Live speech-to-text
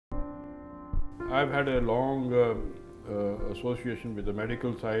I've had a long association with the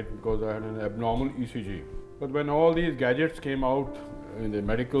medical side because I had an abnormal ECG. But when all these gadgets came out in the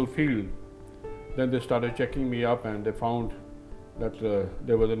medical field, then they started checking me up and they found that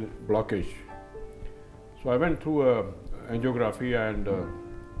there was a blockage. So I went through angiography and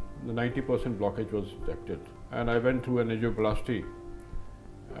the 90% blockage was detected. And I went through an angioplasty.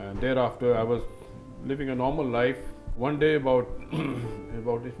 And thereafter I was living a normal life. One day it was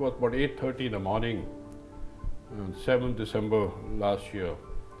about 8:30 in the morning, 7th December last year,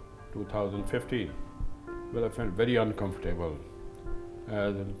 2015, where I felt very uncomfortable,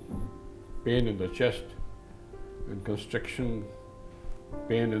 as in pain in the chest, and constriction,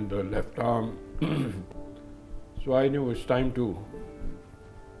 pain in the left arm. So I knew it's time to.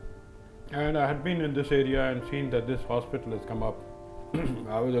 And I had been in this area and seen that this hospital has come up.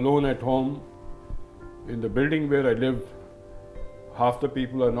 I was alone at home. In the building where I lived, half the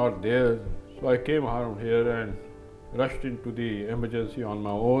people are not there. So I came around here and rushed into the emergency on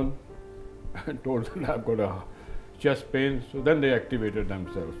my own and told them I've got a chest pain. So then they activated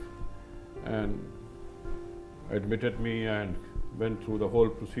themselves and admitted me and went through the whole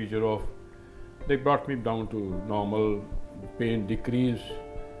procedure of, they brought me down to normal, pain decreased,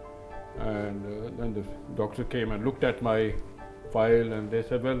 and then the doctor came and looked at my file and they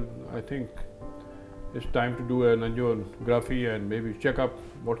said, well, I think it's time to do an angiography and maybe check up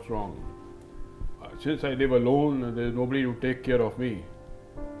what's wrong. Since I live alone, there's nobody to take care of me.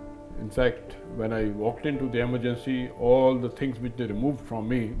 In fact, when I walked into the emergency, all the things which they removed from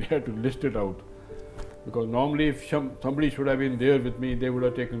me, they had to list it out. Because normally if somebody should have been there with me, they would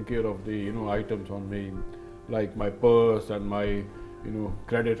have taken care of the items on me, like my purse and my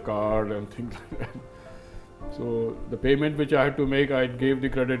credit card and things like that. So the payment which I had to make, I gave the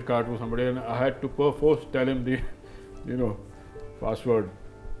credit card to somebody and I had to perforce tell him the password.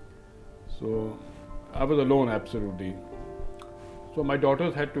 So I was alone absolutely. So my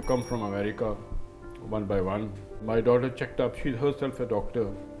daughters had to come from America one by one. My daughter checked up, she's herself a doctor,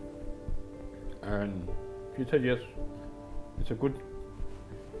 and she said, yes, it's a good,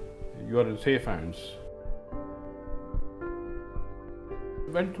 you are in safe hands.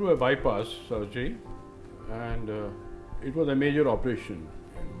 Went through a bypass surgery and it was a major operation.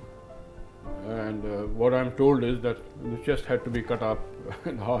 And what I'm told is that the chest had to be cut up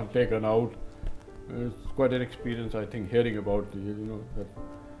and heart taken out. It's quite an experience, I think, hearing about that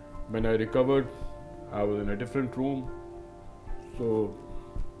when I recovered, I was in a different room. So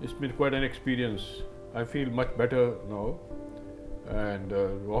it's been quite an experience. I feel much better now, and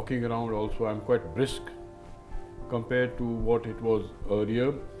walking around also I'm quite brisk compared to what it was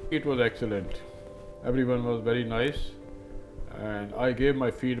earlier. It was excellent. Everyone was very nice, and I gave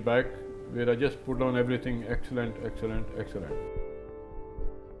my feedback where I just put down everything excellent, excellent, excellent.